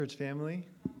Church family,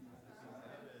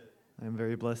 I'm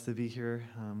very blessed to be here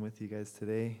with you guys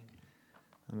today.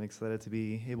 I'm excited to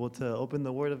be able to open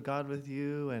the Word of God with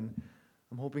you, and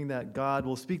I'm hoping that God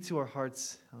will speak to our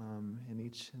hearts in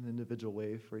an individual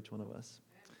way for each one of us.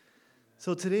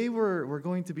 So today we're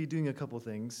going to be doing a couple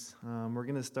things. We're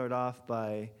going to start off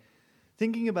by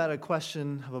thinking about a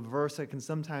question of a verse that can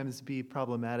sometimes be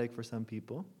problematic for some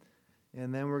people,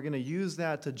 and then we're going to use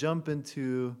that to jump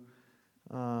into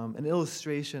an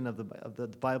illustration of the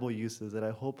Bible uses that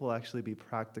I hope will actually be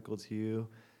practical to you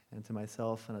and to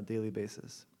myself on a daily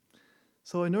basis.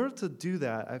 So in order to do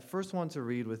that, I first want to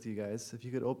read with you guys, if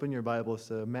you could open your Bibles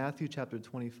to Matthew chapter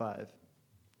 25,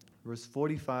 verse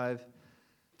 45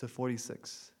 to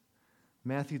 46.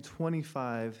 Matthew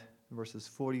 25, verses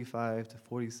 45 to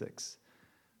 46.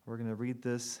 We're going to read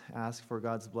this, ask for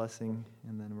God's blessing,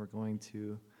 and then we're going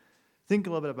to think a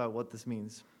little bit about what this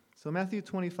means. So Matthew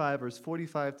 25, verse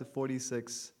 45 to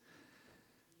 46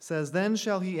 says, "Then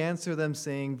shall he answer them,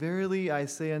 saying, Verily I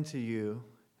say unto you,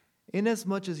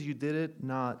 inasmuch as you did it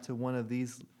not to one of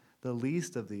these, the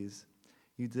least of these,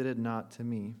 you did it not to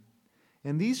me.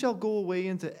 And these shall go away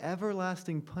into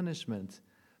everlasting punishment,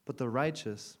 but the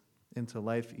righteous into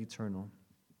life eternal."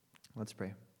 Let's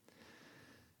pray.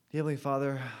 Heavenly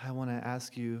Father, I want to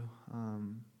ask you,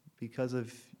 because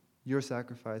of your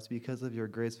sacrifice, because of your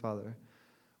grace, Father,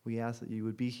 we ask that you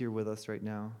would be here with us right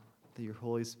now, that your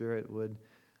Holy Spirit would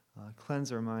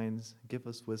cleanse our minds, give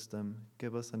us wisdom,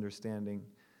 give us understanding,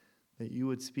 that you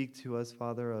would speak to us,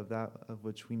 Father, of that of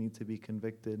which we need to be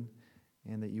convicted,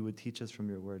 and that you would teach us from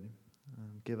your word.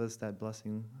 Give us that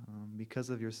blessing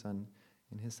because of your Son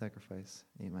and his sacrifice.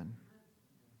 Amen.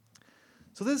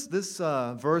 So this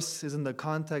verse is in the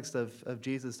context of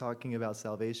Jesus talking about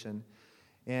salvation.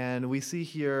 And we see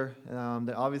here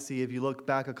that obviously if you look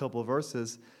back a couple of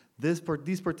verses, these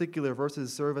particular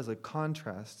verses serve as a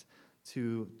contrast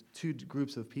to two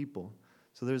groups of people.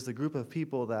 So there's the group of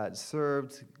people that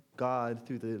served God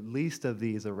through the least of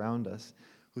these around us,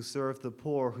 who served the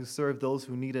poor, who served those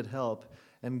who needed help.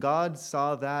 And God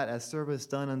saw that as service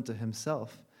done unto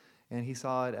himself, and he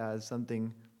saw it as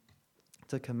something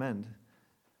to commend.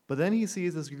 But then he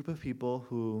sees this group of people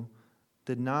who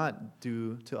did not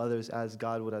do to others as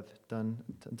God would have done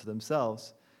to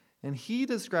themselves. And he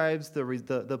describes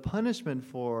the punishment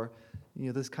for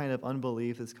this kind of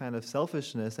unbelief, this kind of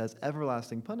selfishness as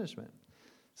everlasting punishment.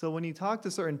 So when you talk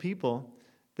to certain people,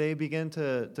 they begin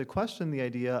to question the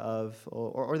idea of,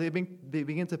 or they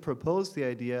begin to propose the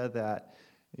idea that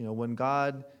when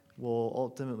God will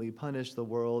ultimately punish the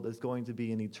world, it's going to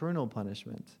be an eternal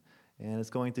punishment. And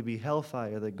it's going to be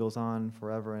hellfire that goes on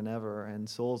forever and ever, and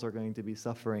souls are going to be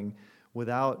suffering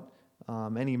without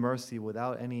any mercy,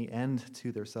 without any end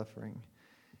to their suffering.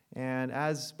 And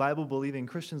as Bible-believing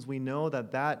Christians, we know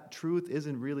that truth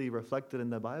isn't really reflected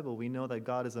in the Bible. We know that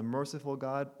God is a merciful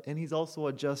God, and he's also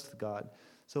a just God.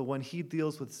 So when he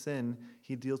deals with sin,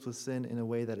 he deals with sin in a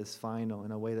way that is final,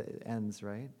 in a way that it ends,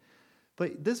 right?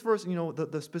 But this verse,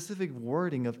 the specific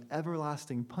wording of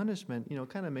everlasting punishment,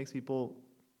 kind of makes people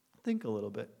think a little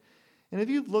bit. And if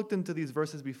you've looked into these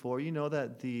verses before, you know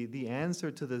that the answer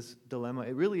to this dilemma,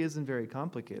 it really isn't very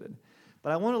complicated.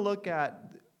 But I want to look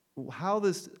at how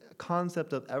this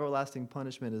concept of everlasting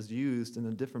punishment is used in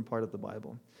a different part of the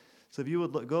Bible. So if you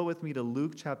would go with me to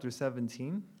Luke chapter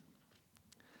 17.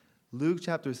 Luke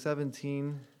chapter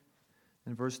 17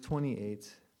 and verse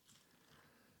 28.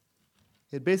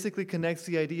 It basically connects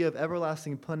the idea of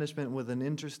everlasting punishment with an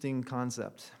interesting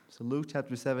concept. So Luke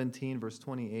chapter 17, verse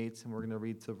 28, and we're going to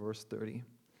read to verse 30.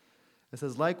 It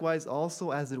says, "Likewise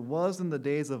also as it was in the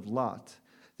days of Lot,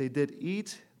 they did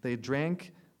eat, they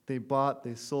drank, they bought,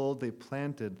 they sold, they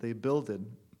planted, they builded."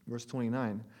 Verse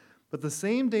 29. "But the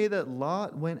same day that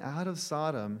Lot went out of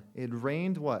Sodom, it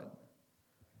rained" what?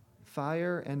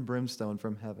 "Fire and brimstone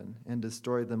from heaven, and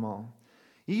destroyed them all.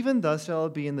 Even thus shall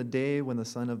it be in the day when the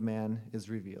Son of Man is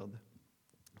revealed."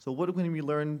 So what can we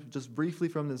learn just briefly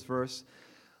from this verse?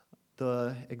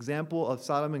 The example of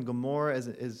Sodom and Gomorrah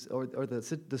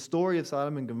the story of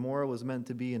Sodom and Gomorrah was meant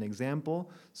to be an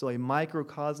example, so a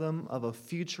microcosm of a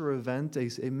future event,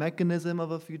 a mechanism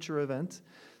of a future event.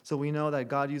 So we know that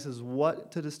God uses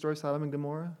what to destroy Sodom and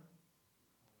Gomorrah?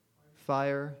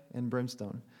 Fire and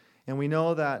brimstone. And we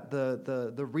know that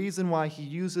the reason why he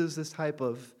uses this type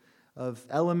of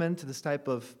element, this type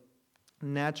of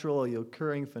naturally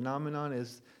occurring phenomenon,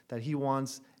 is that he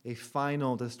wants a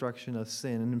final destruction of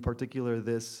sin, and in particular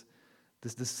this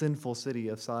sinful city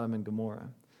of Sodom and Gomorrah.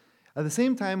 At the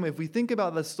same time, if we think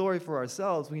about the story for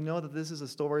ourselves, we know that this is a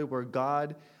story where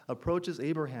God approaches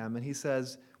Abraham and he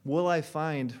says, "Will I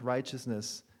find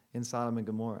righteousness in Sodom and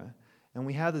Gomorrah?" And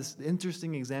we have this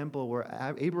interesting example where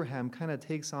Abraham kind of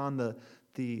takes on the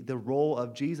role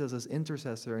of Jesus as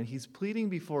intercessor, and he's pleading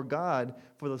before God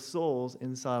for the souls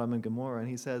in Sodom and Gomorrah. And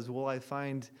he says, "Will I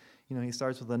find," he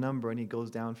starts with a number and he goes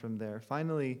down from there.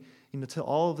 Finally, to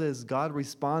all of this, God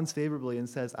responds favorably and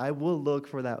says, "I will look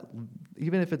for that,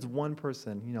 even if it's one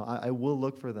person, I will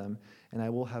look for them and I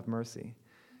will have mercy."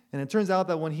 And it turns out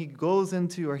that when he goes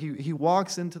into, or he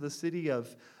walks into the city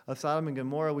of Sodom and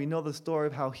Gomorrah, we know the story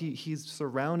of how he's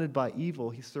surrounded by evil.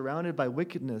 He's surrounded by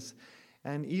wickedness.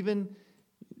 And even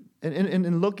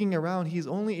in looking around, he's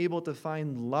only able to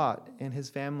find Lot and his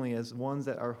family as ones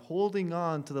that are holding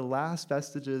on to the last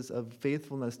vestiges of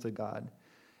faithfulness to God.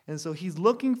 And so he's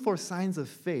looking for signs of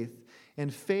faith.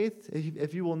 And faith,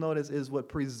 if you will notice, is what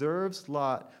preserves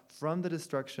Lot from the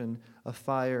destruction of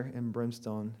fire and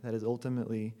brimstone that is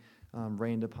ultimately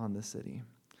rained upon the city.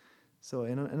 So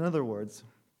in other words,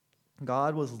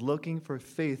 God was looking for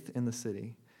faith in the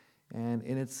city. And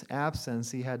in its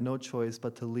absence, he had no choice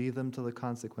but to leave them to the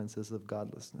consequences of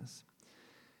godlessness.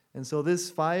 And so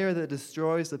this fire that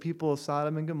destroys the people of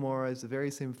Sodom and Gomorrah is the very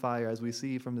same fire, as we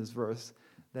see from this verse,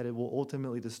 that it will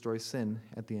ultimately destroy sin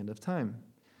at the end of time.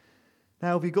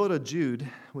 Now, if we go to Jude,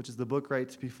 which is the book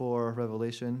right before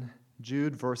Revelation,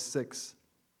 Jude verse 6,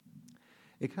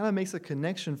 it kind of makes a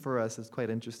connection for us. It's quite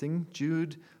interesting.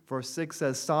 Jude verse 6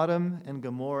 says, "Sodom and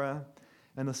Gomorrah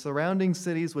and the surrounding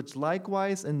cities, which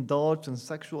likewise indulged in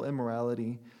sexual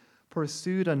immorality,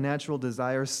 pursued unnatural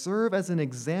desires, serve as an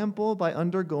example by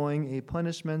undergoing a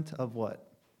punishment of"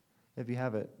 what? If you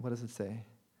have it, what does it say?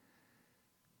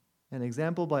 An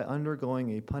example by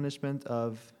undergoing a punishment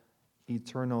of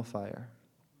eternal fire.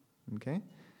 Okay?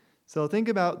 So think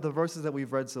about the verses that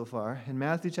we've read so far. In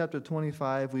Matthew chapter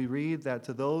 25, we read that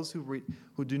to those who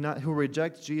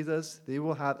reject Jesus, they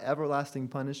will have everlasting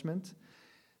punishment.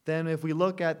 Then if we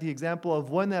look at the example of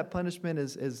when that punishment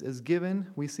is given,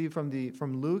 we see from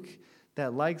Luke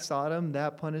that, like Sodom,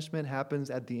 that punishment happens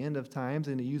at the end of times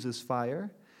and it uses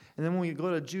fire. And then when we go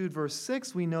to Jude verse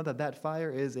 6, we know that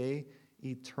fire is a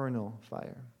eternal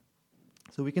fire.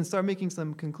 So we can start making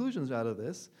some conclusions out of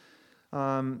this.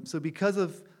 So because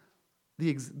of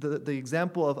the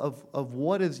example of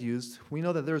what is used, we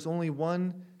know that there's only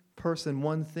one person,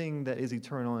 one thing that is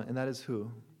eternal, and that is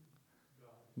who?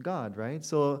 God, right?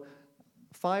 So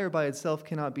fire by itself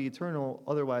cannot be eternal,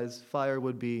 otherwise fire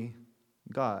would be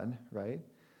God, right?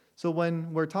 So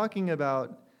when we're talking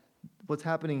about what's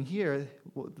happening here,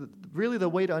 really the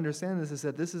way to understand this is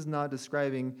that this is not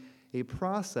describing a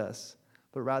process,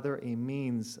 but rather a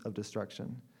means of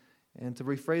destruction. And to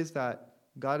rephrase that,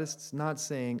 God is not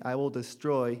saying, I will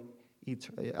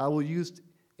use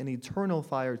an eternal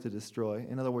fire to destroy.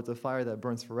 In other words, a fire that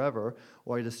burns forever,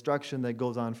 or a destruction that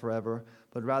goes on forever.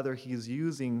 But rather, he's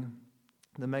using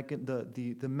the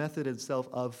method itself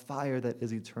of fire that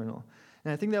is eternal.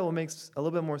 And I think that will make a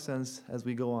little bit more sense as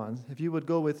we go on. If you would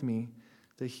go with me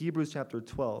to Hebrews chapter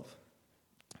 12,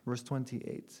 verse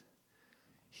 28.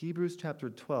 Hebrews chapter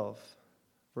 12,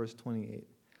 verse 28.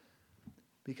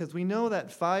 Because we know that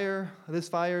this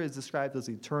fire is described as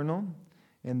eternal,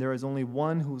 and there is only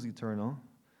one who's eternal.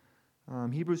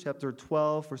 Hebrews chapter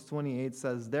 12, verse 28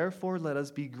 says, "Therefore let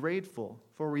us be grateful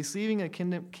for receiving a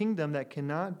kingdom that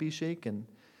cannot be shaken,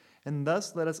 and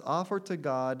thus let us offer to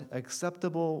God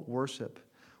acceptable worship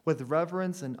with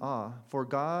reverence and awe, for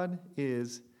God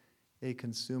is a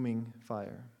consuming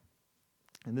fire."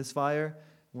 And this fire,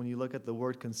 when you look at the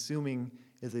word consuming,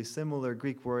 is a similar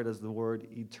Greek word as the word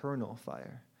eternal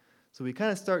fire. So we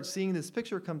kind of start seeing this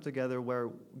picture come together where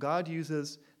God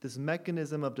uses this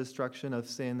mechanism of destruction of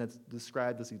sin that's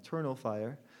described as eternal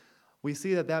fire. We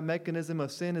see that mechanism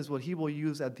of sin is what he will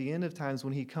use at the end of times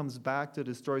when he comes back to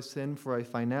destroy sin for a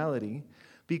finality.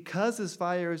 Because this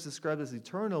fire is described as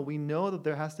eternal, we know that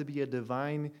there has to be a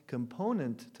divine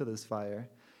component to this fire.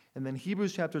 And then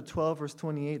Hebrews chapter 12, verse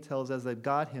 28 tells us that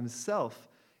God himself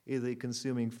is a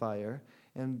consuming fire.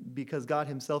 And because God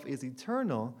himself is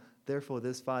eternal, therefore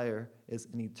this fire is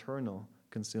an eternal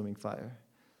consuming fire.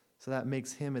 So that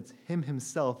makes him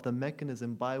himself the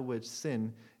mechanism by which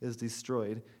sin is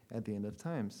destroyed at the end of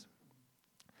times.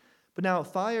 But now,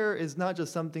 fire is not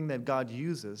just something that God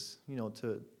uses,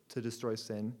 to destroy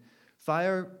sin.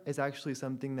 Fire is actually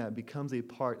something that becomes a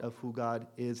part of who God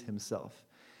is himself.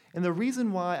 And the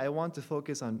reason why I want to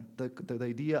focus on the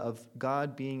idea of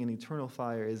God being an eternal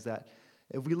fire is that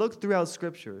if we look throughout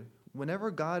Scripture,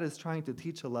 whenever God is trying to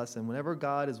teach a lesson, whenever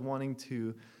God is wanting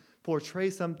to portray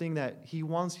something that he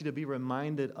wants you to be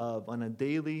reminded of on a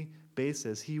daily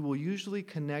basis, he will usually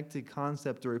connect a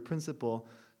concept or a principle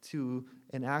to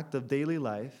an act of daily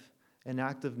life, an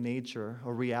act of nature,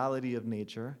 a reality of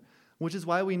nature, which is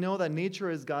why we know that nature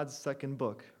is God's second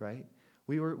book, right?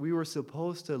 We were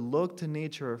supposed to look to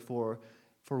nature for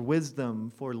wisdom,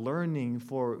 for learning,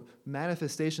 for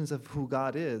manifestations of who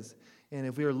God is. And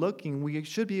if we are looking, we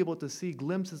should be able to see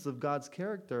glimpses of God's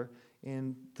character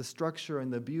in the structure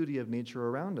and the beauty of nature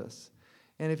around us.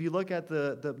 And if you look at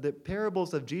the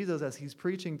parables of Jesus as he's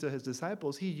preaching to his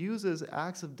disciples, he uses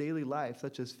acts of daily life,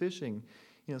 such as fishing,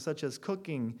 such as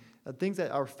cooking, things that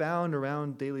are found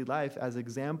around daily life as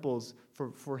examples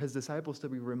for his disciples to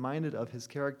be reminded of his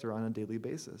character on a daily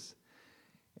basis.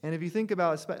 And if you think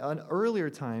about an earlier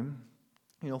time,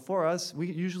 for us,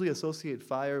 we usually associate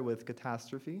fire with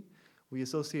catastrophe. We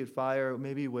associate fire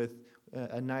maybe with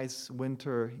a nice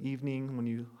winter evening when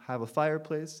you have a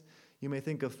fireplace. You may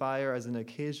think of fire as an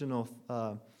occasional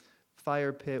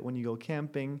fire pit when you go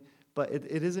camping, but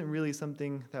it isn't really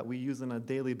something that we use on a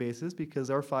daily basis because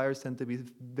our fires tend to be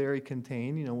very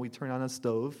contained. We turn on a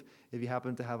stove if you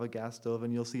happen to have a gas stove,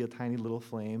 and you'll see a tiny little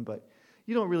flame, but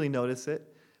you don't really notice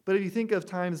it. But if you think of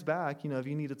times back, if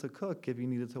you needed to cook, if you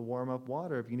needed to warm up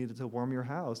water, if you needed to warm your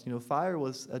house, fire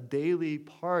was a daily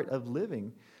part of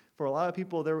living. For a lot of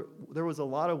people, there was a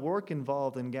lot of work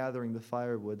involved in gathering the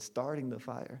firewood, starting the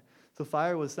fire. So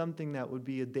fire was something that would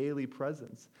be a daily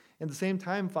presence. At the same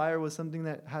time, fire was something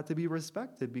that had to be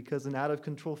respected because an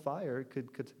out-of-control fire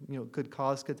could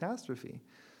cause catastrophe.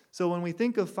 So when we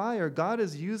think of fire, God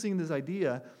is using this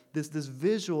idea, this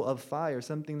visual of fire,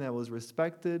 something that was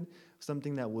respected,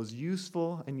 something that was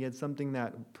useful, and yet something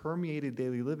that permeated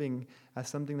daily living as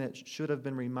something that should have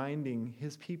been reminding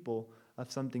his people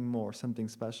of something more, something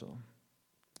special.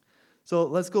 So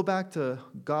let's go back to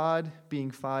God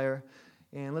being fire,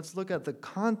 and let's look at the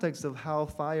context of how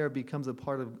fire becomes a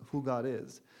part of who God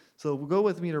is. So go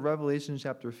with me to Revelation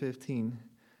chapter 15.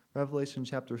 Revelation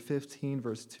chapter 15,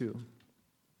 verse 2.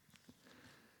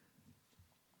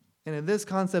 And in this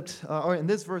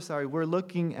verse, we're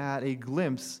looking at a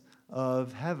glimpse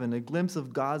of heaven, a glimpse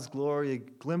of God's glory, a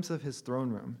glimpse of his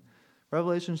throne room.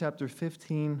 Revelation chapter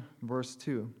 15, verse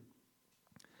 2.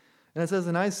 And it says,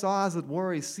 "And I saw as it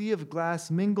were a sea of glass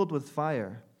mingled with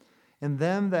fire, and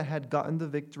them that had gotten the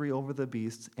victory over the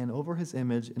beast, and over his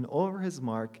image, and over his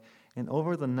mark, and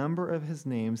over the number of his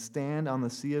name, stand on the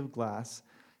sea of glass,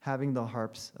 having the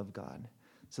harps of God."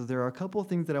 So there are a couple of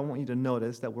things that I want you to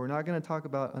notice that we're not going to talk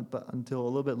about until a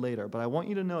little bit later. But I want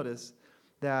you to notice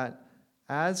that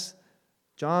as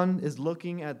John is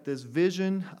looking at this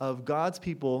vision of God's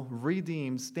people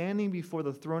redeemed, standing before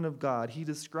the throne of God, he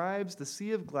describes the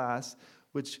sea of glass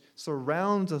which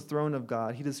surrounds the throne of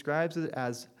God. He describes it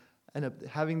as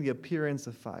having the appearance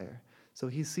of fire. So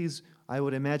he sees, I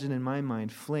would imagine in my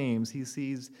mind, flames. He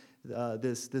sees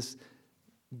this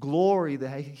glory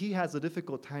that he has a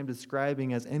difficult time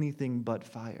describing as anything but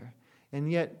fire.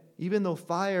 And yet, even though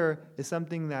fire is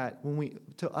something that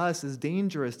to us is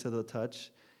dangerous to the touch,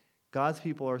 God's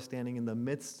people are standing in the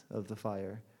midst of the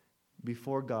fire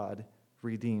before God,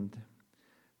 redeemed.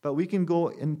 But we can go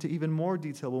into even more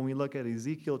detail when we look at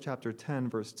Ezekiel chapter 10,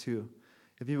 verse 2.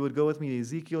 If you would go with me to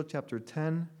Ezekiel chapter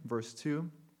 10, verse 2.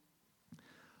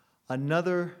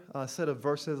 Another set of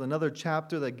verses, another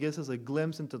chapter that gives us a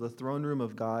glimpse into the throne room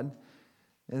of God.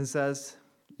 And it says,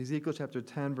 Ezekiel chapter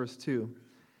 10, verse 2.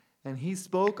 "And he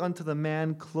spoke unto the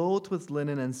man clothed with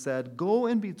linen and said, Go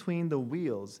in between the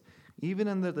wheels, even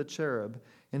under the cherub,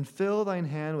 and fill thine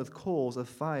hand with coals of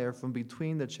fire from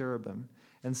between the cherubim,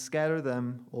 and scatter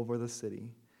them over the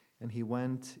city. And he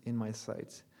went in my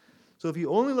sight." So if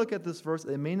you only look at this verse,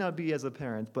 it may not be as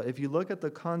apparent, but if you look at the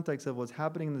context of what's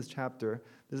happening in this chapter,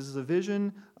 this is a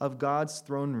vision of God's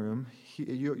throne room.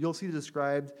 You'll see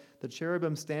described the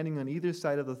cherubim standing on either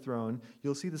side of the throne.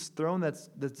 You'll see this throne that's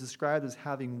described as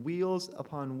having wheels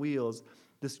upon wheels.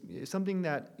 This is something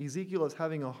that Ezekiel is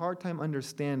having a hard time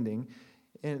understanding,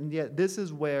 and yet this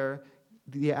is where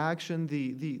the action,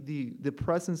 the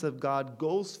presence of God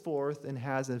goes forth and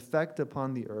has effect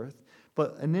upon the earth.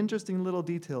 But an interesting little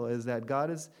detail is that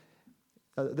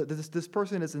this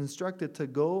person is instructed to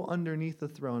go underneath the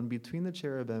throne between the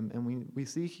cherubim, and we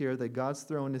see here that God's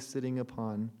throne is sitting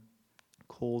upon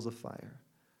coals of fire.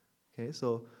 Okay,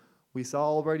 so we saw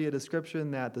already a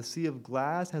description that the sea of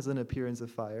glass has an appearance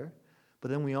of fire, but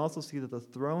then we also see that the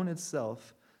throne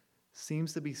itself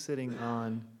seems to be sitting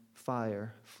on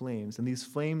fire, flames, and these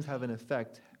flames have an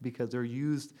effect because they're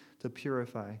used to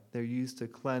purify, they're used to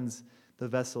cleanse the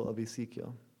vessel of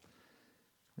Ezekiel.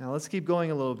 Now let's keep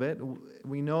going a little bit.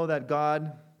 We know that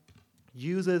God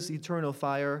uses eternal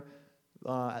fire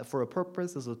for a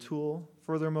purpose, as a tool.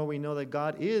 Furthermore, we know that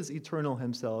God is eternal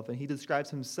himself, and he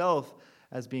describes himself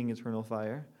as being eternal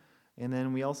fire. And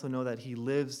then we also know that he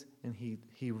lives and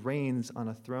he reigns on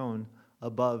a throne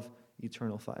above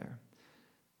eternal fire.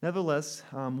 Nevertheless,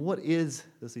 what is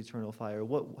this eternal fire?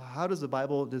 How does the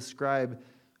Bible describe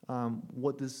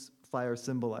what this fire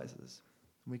symbolizes?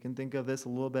 We can think of this a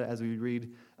little bit as we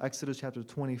read Exodus chapter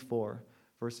 24,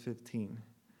 verse 15.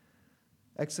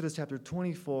 Exodus chapter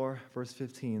 24, verse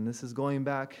 15. This is going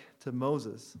back to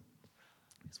Moses.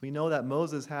 So we know that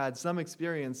Moses had some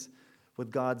experience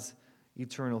with God's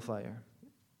eternal fire.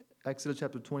 Exodus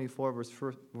chapter 24,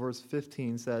 verse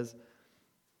 15 says,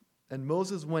 "And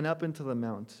Moses went up into the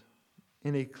mount,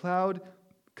 and a cloud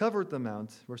covered the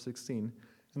mount," verse 16,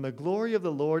 "and the glory of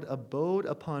the Lord abode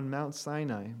upon Mount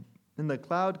Sinai. And the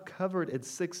cloud covered it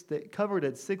 6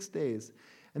 days.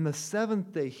 And the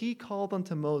seventh day he called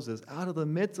unto Moses out of the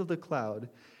midst of the cloud.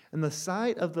 And the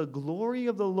sight of the glory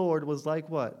of the Lord was like"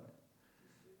 what?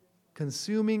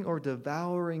 "Consuming or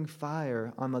devouring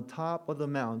fire on the top of the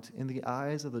mount in the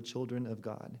eyes of the children of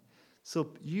God."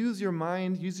 So use your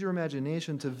mind, use your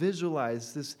imagination to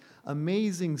visualize this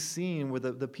amazing scene where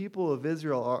the people of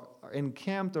Israel are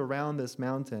encamped around this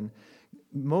mountain.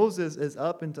 Moses is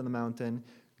up into the mountain.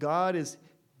 God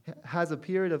has a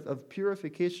period of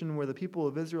purification where the people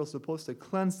of Israel are supposed to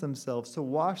cleanse themselves, to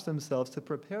wash themselves, to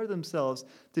prepare themselves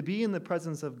to be in the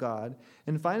presence of God.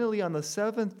 And finally, on the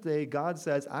seventh day, God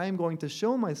says, "I am going to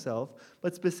show myself,"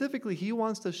 but specifically, he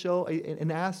wants to show an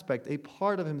aspect, a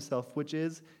part of himself, which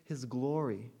is his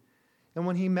glory. And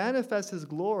when he manifests his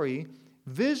glory,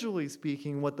 visually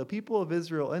speaking, what the people of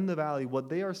Israel in the valley, what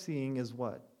they are seeing is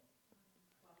what?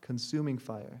 Consuming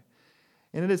fire.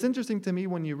 And it is interesting to me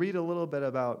when you read a little bit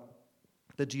about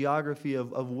the geography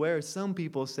of where some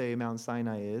people say Mount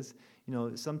Sinai is. You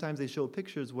know, sometimes they show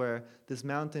pictures where this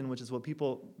mountain, which is what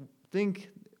people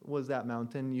think was that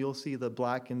mountain, you'll see the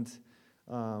blackened,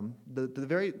 the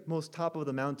very most top of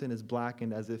the mountain is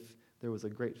blackened as if there was a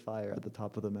great fire at the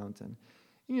top of the mountain.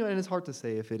 You know, and it's hard to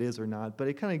say if it is or not, but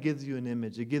it kind of gives you an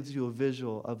image. It gives you a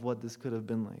visual of what this could have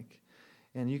been like.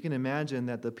 And you can imagine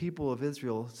that the people of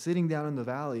Israel sitting down in the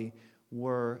valley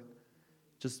were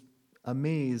just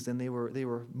amazed, and they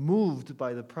were moved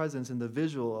by the presence and the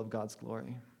visual of God's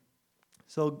glory.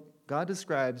 So God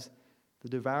describes the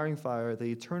devouring fire, the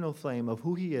eternal flame of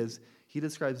who he is. He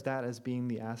describes that as being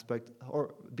the aspect,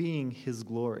 or being his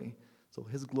glory. So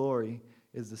his glory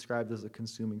is described as a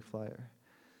consuming fire.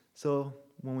 So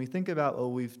when we think about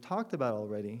what we've talked about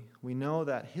already, we know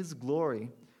that his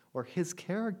glory, or his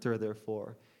character,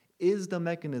 therefore, is the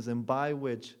mechanism by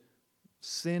which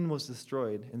sin was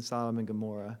destroyed in Sodom and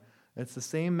Gomorrah. It's the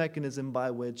same mechanism by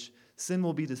which sin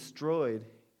will be destroyed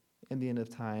in the end of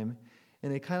time.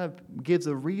 And it kind of gives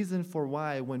a reason for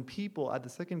why when people at the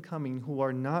second coming who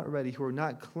are not ready, who are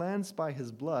not cleansed by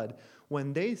his blood,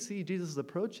 when they see Jesus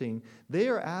approaching, they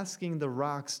are asking the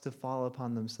rocks to fall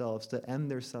upon themselves to end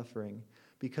their suffering.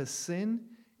 Because sin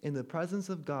in the presence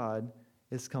of God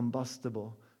is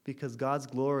combustible. Because God's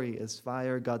glory is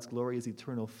fire, God's glory is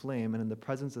eternal flame, and in the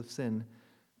presence of sin,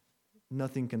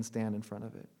 nothing can stand in front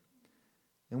of it.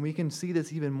 And we can see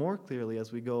this even more clearly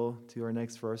as we go to our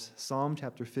next verse, Psalm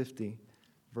chapter 50,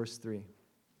 verse 3.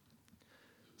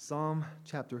 Psalm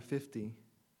chapter 50,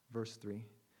 verse 3.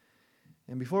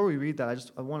 And before we read that,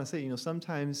 I want to say,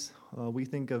 sometimes we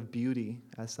think of beauty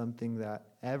as something that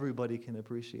everybody can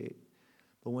appreciate.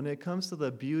 But when it comes to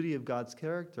the beauty of God's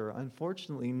character,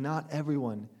 unfortunately, not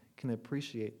everyone can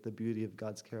appreciate the beauty of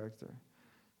God's character.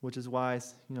 Which is why,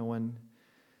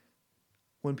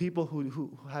 when people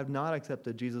who have not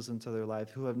accepted Jesus into their life,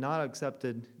 who have not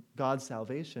accepted God's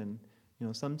salvation,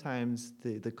 sometimes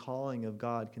the calling of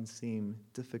God can seem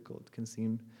difficult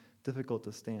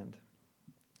to stand.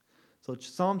 So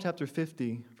Psalm chapter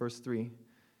 50, verse 3,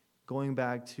 going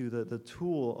back to the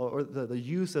tool or the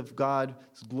use of God's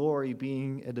glory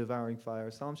being a devouring fire.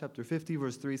 Psalm chapter 50,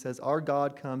 verse 3 says, "Our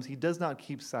God comes, he does not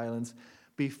keep silence.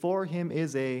 Before him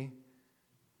is a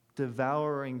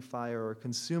devouring fire or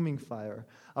consuming fire.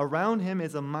 Around him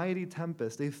is a mighty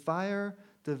tempest. A fire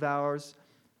devours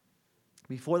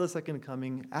before the second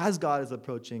coming as God is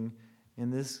approaching.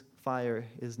 And this fire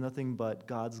is nothing but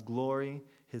God's glory,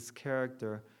 his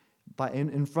character,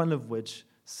 in front of which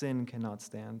sin cannot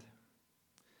stand."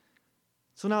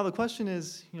 So now the question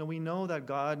is, we know that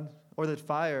that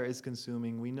fire is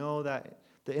consuming. We know that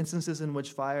the instances in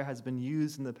which fire has been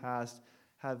used in the past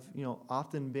have,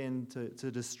 often been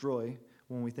to destroy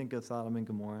when we think of Sodom and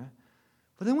Gomorrah.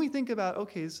 But then we think about,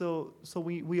 okay, so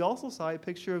we also saw a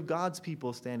picture of God's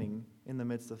people standing in the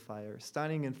midst of fire,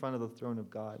 standing in front of the throne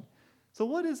of God. So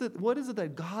what is it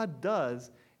that God does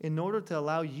in order to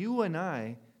allow you and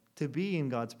I to be in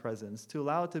God's presence, to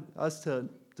allow us to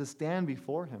stand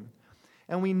before him?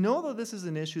 And we know that this is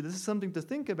an issue. This is something to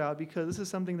think about because this is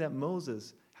something that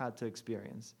Moses had to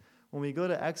experience. When we go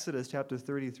to Exodus chapter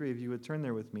 33, if you would turn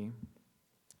there with me.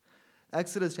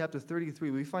 Exodus chapter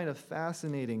 33, we find a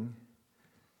fascinating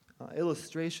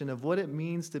illustration of what it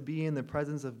means to be in the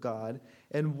presence of God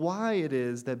and why it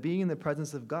is that being in the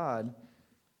presence of God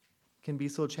can be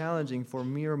so challenging for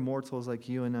mere mortals like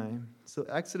you and I. So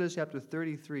Exodus chapter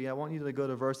 33, I want you to go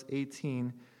to verse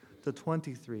 18 to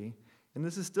 23. And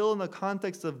this is still in the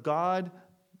context of God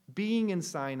being in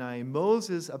Sinai,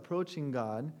 Moses approaching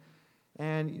God.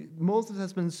 And Moses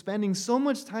has been spending so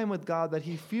much time with God that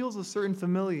he feels a certain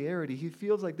familiarity. He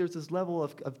feels like there's this level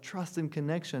of trust and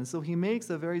connection. So he makes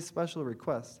a very special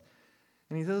request.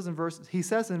 And he says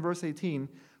in verse 18,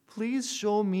 please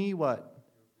show me what?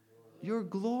 Your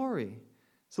glory.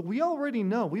 So we already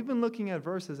know. We've been looking at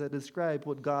verses that describe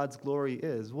what God's glory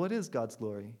is. What is God's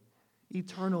glory?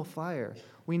 Eternal fire.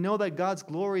 We know that God's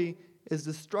glory is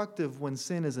destructive when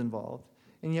sin is involved.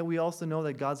 And yet we also know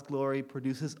that God's glory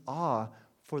produces awe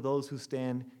for those who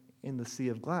stand in the sea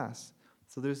of glass.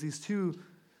 So there's these two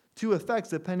effects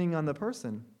depending on the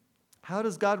person. How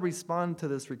does God respond to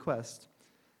this request?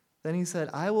 Then he said,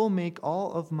 I will make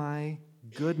all of my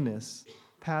goodness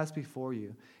pass before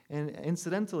you. And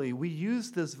incidentally, we use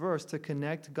this verse to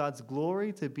connect God's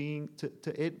glory to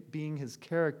it being his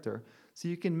character. So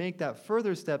you can make that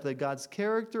further step that God's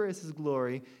character is his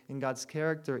glory and God's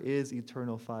character is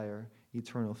eternal fire,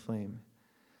 eternal flame.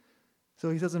 So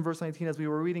he says in verse 19, as we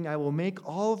were reading, I will make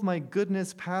all of my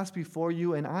goodness pass before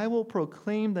you, and I will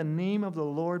proclaim the name of the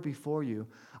Lord before you.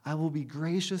 I will be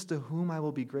gracious to whom I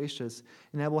will be gracious,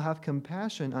 and I will have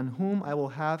compassion on whom I will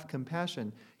have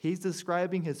compassion. He's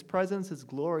describing his presence, his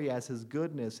glory as his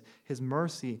goodness, his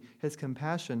mercy, his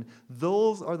compassion.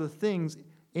 Those are the things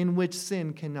in which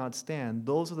sin cannot stand.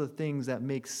 Those are the things that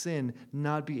make sin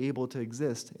not be able to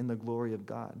exist in the glory of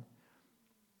God.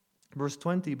 Verse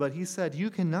 20, but he said, you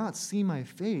cannot see my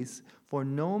face, for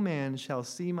no man shall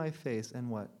see my face and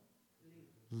what?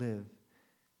 Live.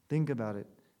 Think about it.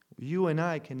 You and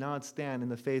I cannot stand in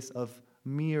the face of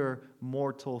mere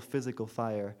mortal physical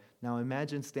fire. Now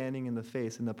imagine standing in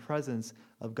the presence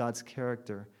of God's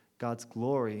character, God's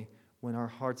glory, when our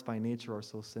hearts by nature are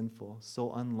so sinful,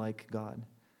 so unlike God.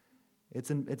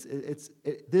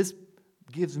 This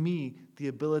gives me the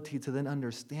ability to then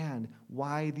understand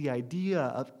why the idea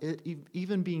of it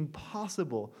even being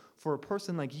possible for a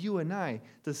person like you and I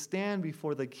to stand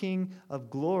before the King of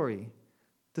glory,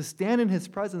 to stand in his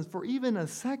presence for even a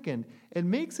second, it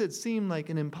makes it seem like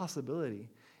an impossibility.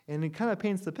 And it kind of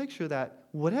paints the picture that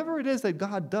whatever it is that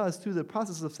God does through the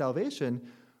process of salvation,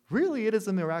 really it is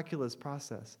a miraculous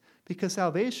process. Because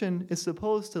salvation is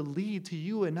supposed to lead to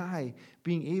you and I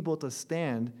being able to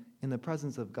stand in the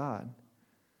presence of God.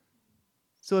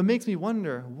 So it makes me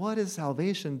wonder, what is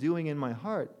salvation doing in my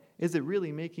heart? Is it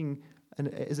really making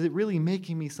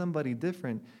me somebody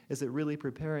different? Is it really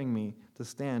preparing me to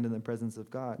stand in the presence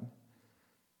of God?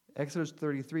 Exodus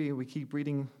 33, we keep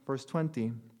reading verse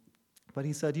 20. But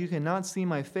he said, you cannot see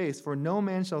my face, for no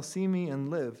man shall see me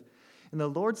and live. And the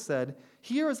Lord said,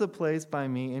 here is a place by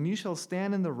me, and you shall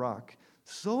stand in the rock.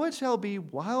 So it shall be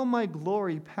while my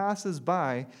glory passes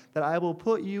by, that I will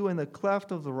put you in the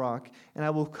cleft of the rock, and I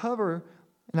will cover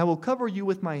you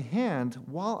with my hand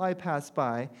while I pass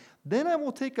by. Then I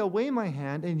will take away my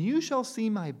hand, and you shall see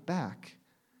my back,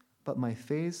 but my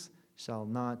face shall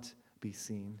not be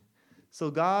seen.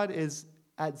 So God is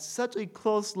at such a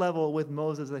close level with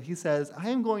Moses that he says, I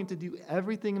am going to do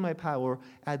everything in my power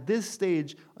at this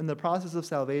stage in the process of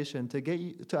salvation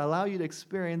to allow you to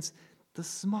experience the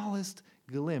smallest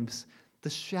glimpse, the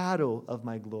shadow of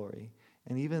my glory.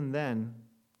 And even then,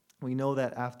 we know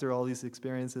that after all these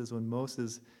experiences, when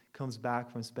Moses comes back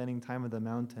from spending time at the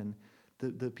mountain,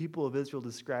 the people of Israel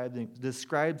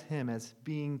described him as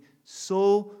being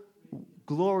so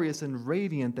glorious and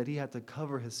radiant that he had to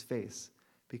cover his face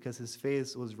because his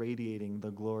face was radiating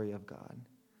the glory of God.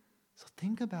 So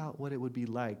think about what it would be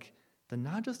like to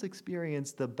not just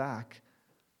experience the back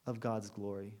of God's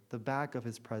glory, the back of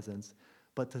his presence,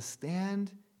 but to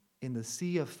stand in the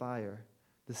sea of fire,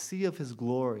 the sea of his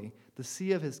glory, the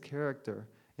sea of his character,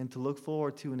 and to look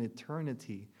forward to an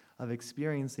eternity of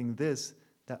experiencing this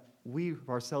that we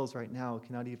ourselves right now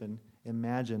cannot even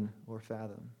imagine or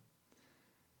fathom.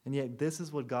 And yet this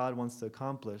is what God wants to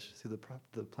accomplish through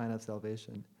the plan of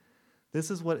salvation.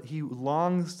 This is what he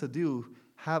longs to do,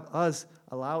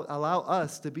 allow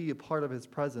us to be a part of his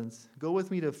presence. Go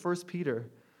with me to 1 Peter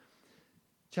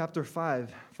chapter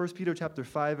 5. 1 Peter chapter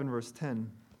 5 and verse 10.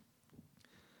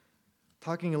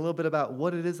 Talking a little bit about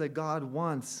what it is that God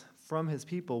wants from his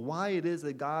people, why it is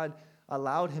that God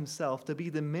allowed himself to be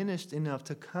diminished enough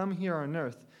to come here on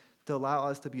earth to allow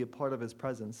us to be a part of his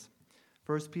presence.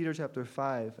 1 Peter chapter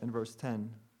 5 and verse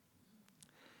 10.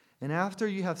 And after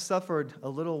you have suffered a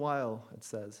little while, it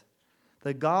says,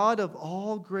 the God of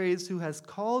all grace who has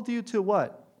called you to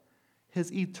what?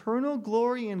 His eternal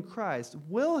glory in Christ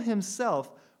will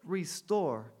himself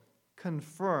restore,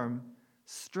 confirm,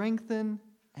 strengthen,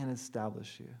 and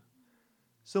establish you.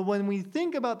 So when we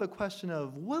think about the question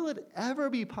of, will it ever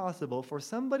be possible for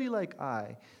somebody like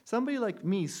somebody like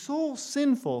me, so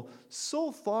sinful,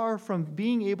 so far from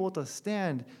being able to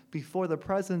stand before the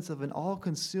presence of an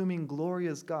all-consuming,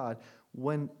 glorious God,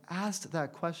 when asked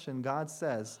that question, God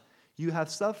says, you have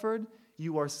suffered,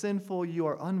 you are sinful, you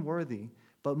are unworthy,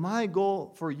 but my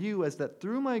goal for you is that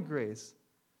through my grace,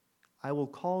 I will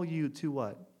call you to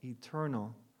what?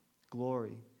 Eternal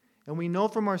glory. And we know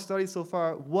from our study so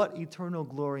far what eternal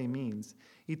glory means.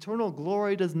 Eternal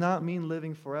glory does not mean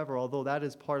living forever, although that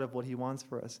is part of what he wants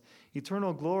for us.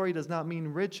 Eternal glory does not mean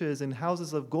riches and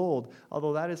houses of gold,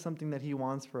 although that is something that he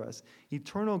wants for us.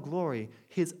 Eternal glory,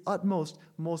 his utmost,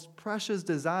 most precious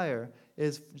desire,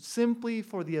 is simply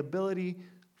for the ability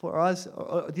for us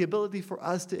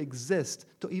to exist,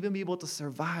 to even be able to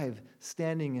survive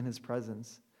standing in his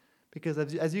presence. Because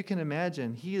as you can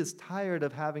imagine, he is tired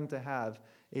of having to have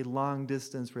a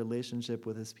long-distance relationship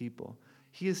with his people.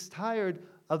 He is tired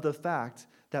of the fact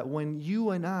that when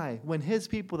you and I, when his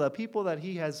people, the people that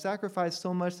he has sacrificed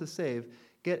so much to save,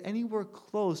 get anywhere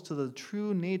close to the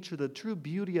true nature, the true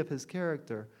beauty of his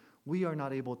character, we are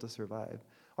not able to survive.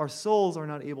 Our souls are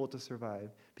not able to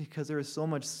survive because there is so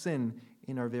much sin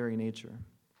in our very nature.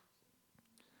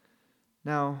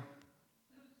 Now,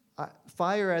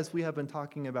 fire, as we have been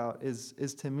talking about, is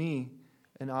to me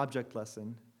an object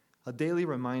lesson, a daily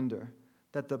reminder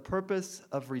that the purpose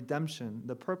of redemption,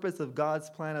 the purpose of God's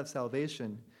plan of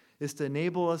salvation, is to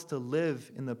enable us to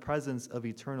live in the presence of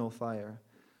eternal fire,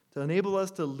 to enable us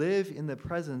to live in the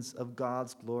presence of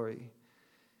God's glory.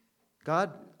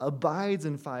 God abides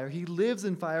in fire. He lives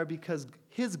in fire because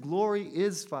his glory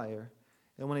is fire.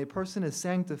 And when a person is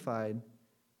sanctified,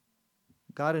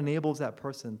 God enables that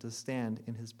person to stand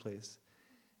in his place.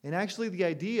 And actually, the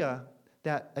idea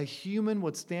that a human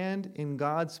would stand in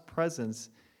God's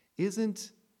presence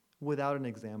isn't without an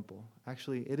example.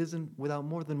 Actually, it isn't without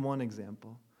more than one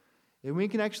example. And we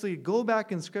can actually go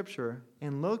back in Scripture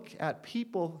and look at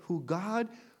people who God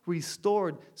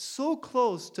restored so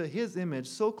close to his image,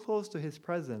 so close to his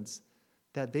presence,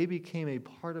 that they became a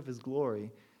part of his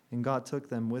glory, and God took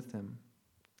them with him.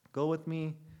 Go with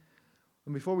me,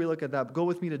 and before we look at that, go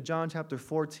with me to John chapter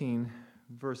 14,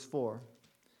 verse 4.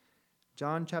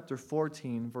 John chapter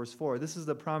 14, verse 4. This is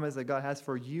the promise that God has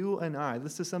for you and I.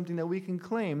 This is something that we can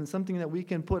claim, something that we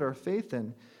can put our faith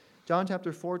in. John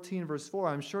chapter 14, verse 4.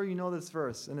 I'm sure you know this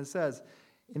verse. And it says,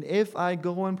 and if I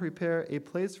go and prepare a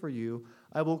place for you,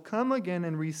 I will come again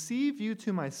and receive you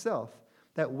to myself,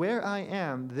 that where I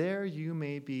am, there you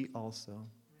may be also.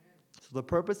 So the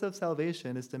purpose of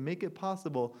salvation is to make it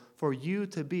possible for you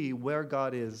to be where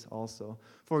God is also,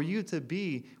 for you to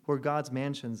be where God's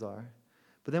mansions are.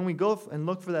 But then we go and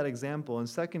look for that example in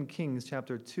 2 Kings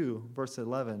chapter 2, verse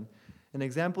 11, an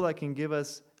example that can give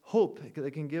us hope,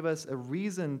 that can give us a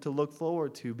reason to look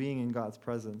forward to being in God's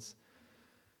presence.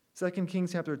 2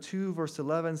 Kings chapter 2, verse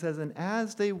 11 says, and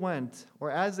as they went, or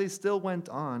as they still went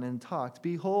on and talked,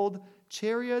 behold,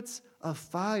 chariots of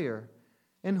fire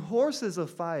and horses of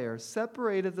fire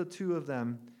separated the two of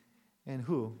them. And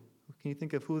who? Can you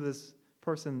think of who this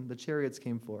person, the chariots,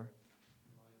 came for?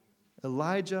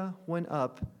 Elijah went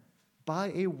up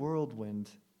by a whirlwind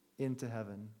into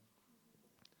heaven.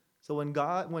 So when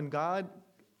God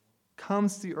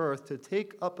comes to earth to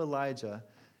take up Elijah,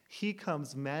 he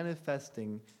comes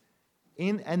manifesting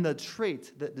in the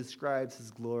trait that describes his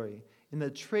glory, in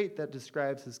the trait that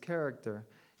describes his character.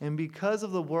 And because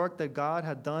of the work that God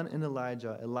had done in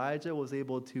Elijah, Elijah was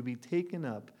able to be taken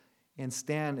up and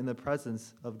stand in the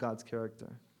presence of God's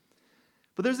character.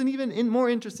 But there's an even more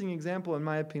interesting example, in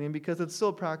my opinion, because it's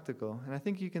so practical. And I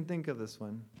think you can think of this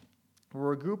one,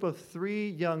 where a group of 3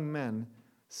 young men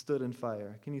stood in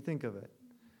fire. Can you think of it?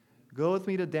 Go with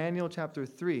me to Daniel chapter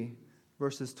 3,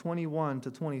 verses 21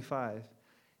 to 25.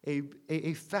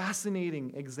 A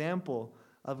fascinating example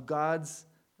of God's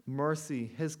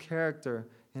mercy, his character,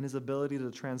 and his ability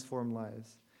to transform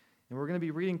lives. And we're going to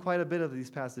be reading quite a bit of these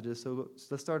passages, so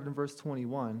let's start in verse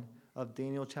 21 of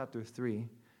Daniel chapter 3.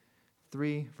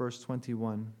 3, verse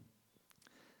 21.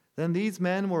 Then these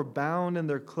men were bound in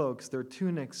their cloaks, their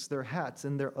tunics, their hats,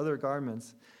 and their other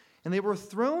garments, and they were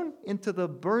thrown into the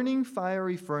burning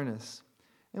fiery furnace.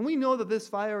 And we know that this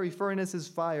fiery furnace is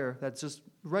fire that's just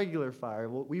regular fire,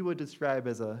 what we would describe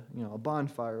as a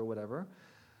bonfire or whatever.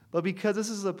 But because this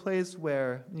is a place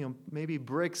where, maybe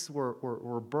bricks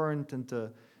were burnt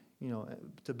into,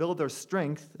 to build their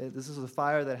strength, this is a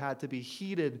fire that had to be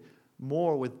heated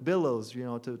more with billows,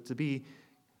 to be,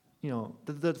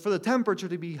 for the temperature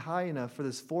to be high enough for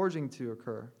this forging to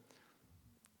occur.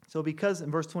 So because,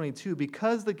 in verse 22,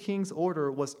 because the king's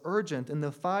order was urgent and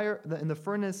the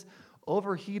furnace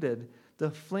overheated,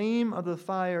 the flame of the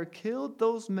fire killed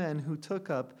those men who took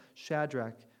up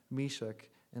Shadrach, Meshach,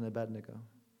 and Abednego.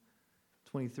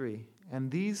 23, and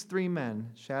these 3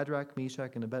 men, Shadrach,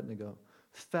 Meshach, and Abednego,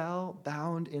 fell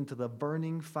bound into the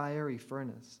burning fiery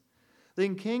furnace.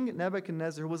 Then King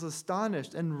Nebuchadnezzar was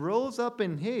astonished and rose up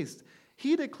in haste.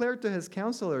 He declared to his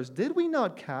counselors, "Did we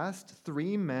not cast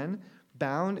 3 men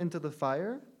bound into the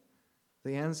fire?"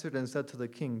 They answered and said to the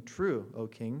king, "True, O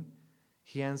king."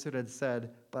 He answered and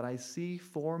said, "But I see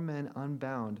 4 men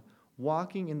unbound,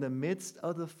 walking in the midst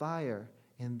of the fire,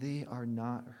 and they are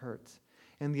not hurt.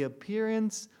 And the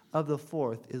appearance of the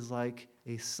 4th is like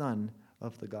a son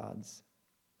of the gods."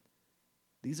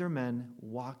 These are men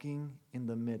walking in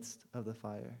the midst of the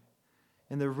fire.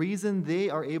 And the reason they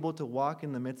are able to walk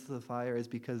in the midst of the fire is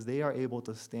because they are able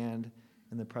to stand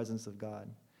in the presence of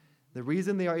God. The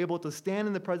reason they are able to stand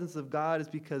in the presence of God is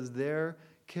because their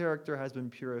character has been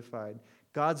purified.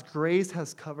 God's grace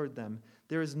has covered them.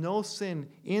 There is no sin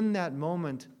in that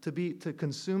moment to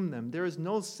consume them. There is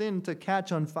no sin to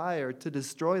catch on fire, to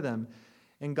destroy them.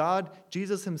 And God,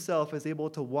 Jesus himself, is able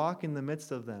to walk in the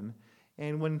midst of them.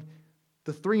 And when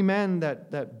the 3 men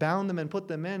that bound them and put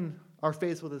them in are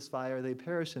faced with this fire, they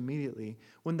perish immediately.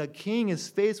 When the king is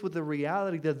faced with the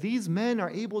reality that these men are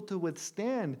able to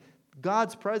withstand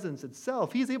God's presence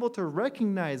itself, he's able to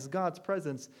recognize God's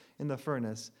presence in the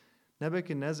furnace.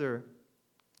 Nebuchadnezzar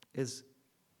is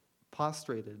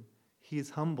prostrated, he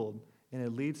is humbled, and it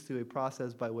leads to a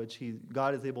process by which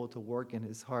God is able to work in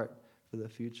his heart for the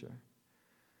future.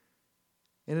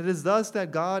 And it is thus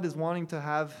that God is wanting to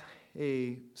have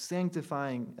a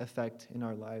sanctifying effect in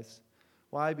our lives.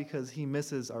 Why? Because he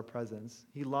misses our presence.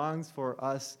 He longs for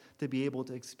us to be able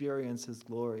to experience his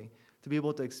glory, to be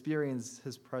able to experience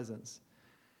his presence.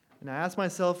 And I ask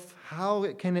myself,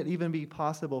 how can it even be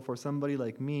possible for somebody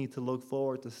like me to look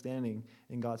forward to standing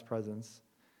in God's presence?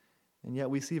 And yet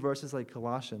we see verses like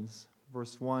Colossians,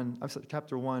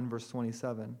 chapter 1, verse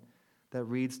 27, that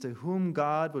reads, "To whom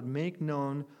God would make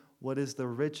known what is the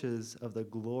riches of the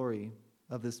glory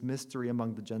of this mystery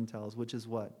among the Gentiles," which is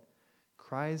what?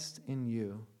 Christ in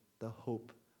you, the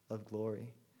hope of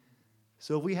glory.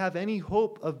 So if we have any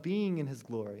hope of being in his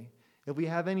glory, if we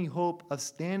have any hope of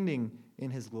standing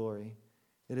in his glory,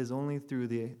 it is only through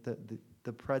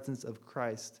the presence of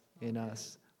Christ in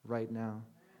us right now.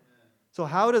 So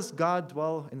how does God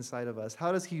dwell inside of us?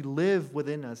 How does he live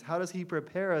within us? How does he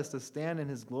prepare us to stand in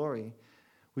his glory?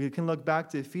 We can look back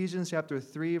to Ephesians chapter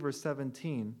 3, verse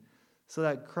 17. "So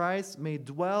that Christ may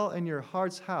dwell in your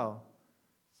hearts," how?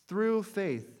 "Through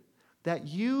faith, that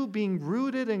you, being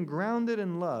rooted and grounded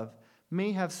in love,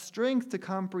 may have strength to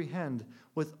comprehend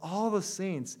with all the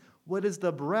saints what is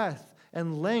the breadth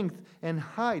and length and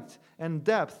height and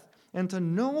depth, and to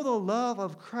know the love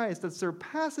of Christ that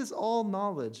surpasses all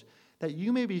knowledge, that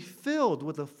you may be filled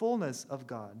with the fullness of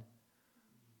God."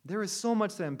 There is so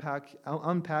much to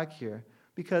unpack here,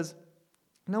 because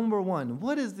number one,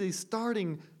 what is the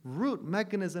starting root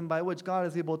mechanism by which God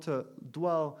is able to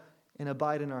dwell and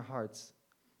abide in our hearts?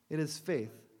 It is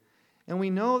faith. And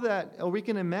we know that, or we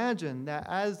can imagine that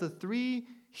as the 3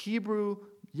 Hebrew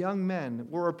young men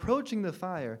were approaching the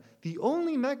fire, the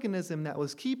only mechanism that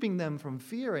was keeping them from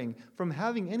fearing, from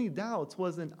having any doubts,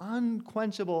 was an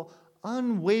unquenchable,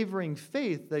 unwavering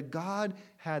faith that God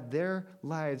had their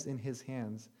lives in his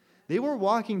hands. They were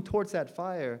walking towards that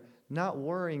fire, not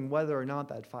worrying whether or not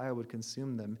that fire would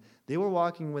consume them. They were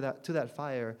walking to that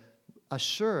fire,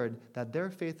 assured that their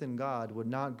faith in God would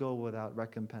not go without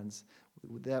recompense,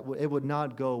 that it would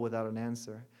not go without an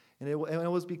answer. And it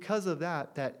was because of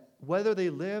that whether they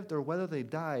lived or whether they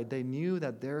died, they knew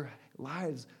that their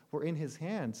lives were in his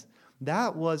hands.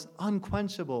 That was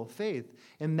unquenchable faith.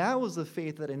 And that was the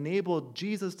faith that enabled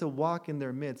Jesus to walk in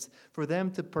their midst, for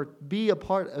them to be a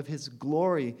part of his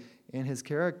glory and his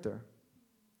character.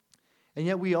 And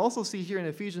yet we also see here in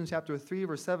Ephesians chapter 3,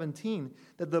 verse 17,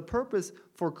 that the purpose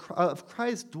of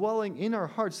Christ dwelling in our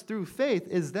hearts through faith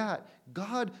is that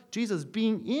God, Jesus,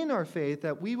 being in our faith,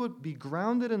 that we would be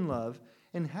grounded in love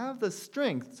and have the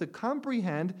strength to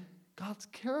comprehend God's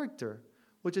character,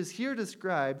 which is here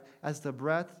described as the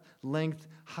breadth, length,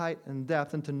 height, and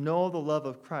depth, and to know the love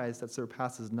of Christ that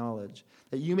surpasses knowledge,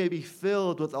 that you may be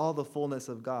filled with all the fullness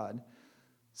of God.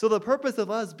 So the purpose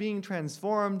of us being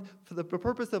transformed, for the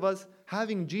purpose of us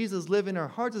having Jesus live in our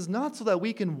hearts is not so that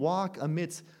we can walk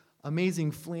amidst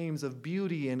amazing flames of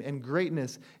beauty and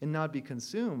greatness and not be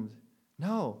consumed.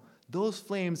 No, those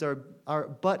flames are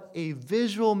but a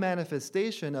visual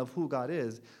manifestation of who God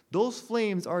is. Those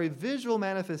flames are a visual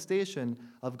manifestation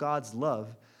of God's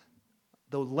love,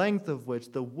 the length of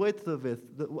which, the width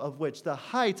of which, the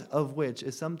height of which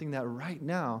is something that right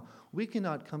now we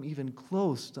cannot come even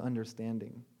close to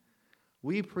understanding.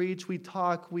 We preach, we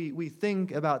talk, we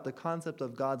think about the concept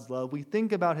of God's love, we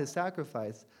think about his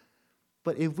sacrifice,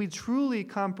 but if we truly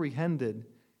comprehended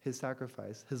his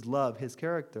sacrifice, his love, his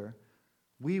character,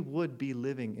 we would be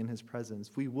living in his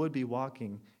presence. We would be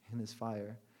walking in his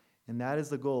fire. And that is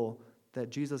the goal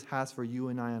that Jesus has for you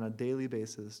and I on a daily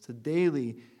basis, to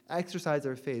daily exercise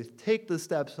our faith, take the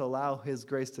steps to allow his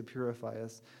grace to purify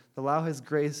us, to allow his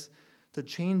grace to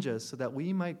change us so that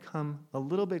we might come a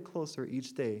little bit closer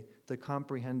each day to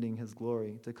comprehending his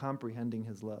glory, to comprehending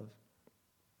his love.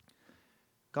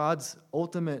 God's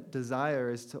ultimate desire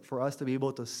is for us to be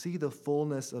able to see the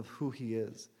fullness of who he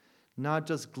is, not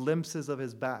just glimpses of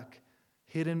his back,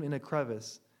 hidden in a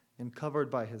crevice and covered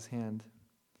by his hand.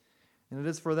 And it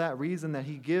is for that reason that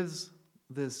he gives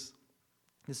this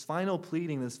final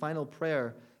pleading, this final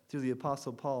prayer through the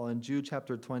Apostle Paul in Jude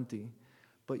chapter 20.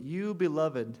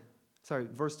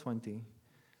 Verse 20.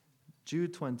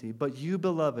 Jude 20. But you,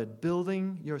 beloved,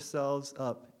 building yourselves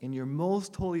up in your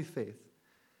most holy faith,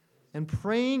 and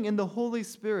praying in the Holy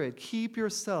Spirit, keep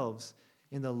yourselves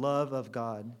in the love of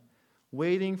God,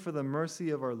 waiting for the mercy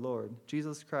of our Lord,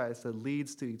 Jesus Christ, that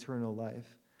leads to eternal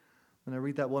life. And I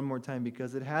read that one more time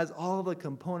because it has all the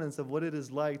components of what it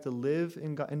is like to live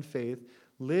in faith,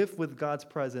 live with God's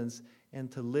presence, and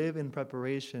to live in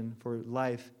preparation for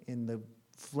life in the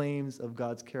flames of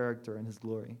God's character and his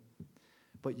glory.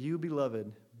 But you,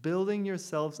 beloved, building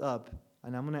yourselves up,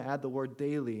 and I'm going to add the word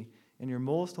daily, in your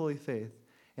most holy faith,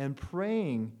 and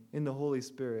praying in the Holy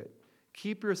Spirit,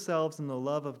 keep yourselves in the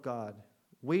love of God,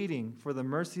 waiting for the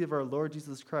mercy of our Lord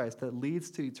Jesus Christ that leads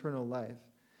to eternal life.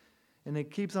 And it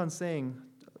keeps on saying,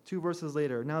 2 verses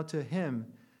later, now to him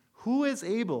who is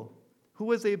able,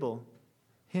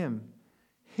 him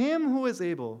who is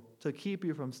able to keep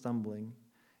you from stumbling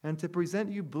and to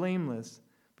present you blameless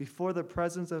before the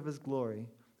presence of his glory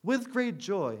with great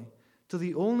joy, to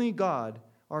the only God,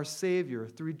 our Savior,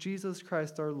 through Jesus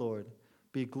Christ our Lord,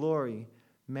 be glory,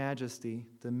 majesty,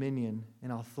 dominion,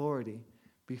 and authority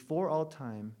before all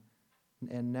time,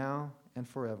 and now and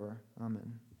forever.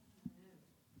 Amen.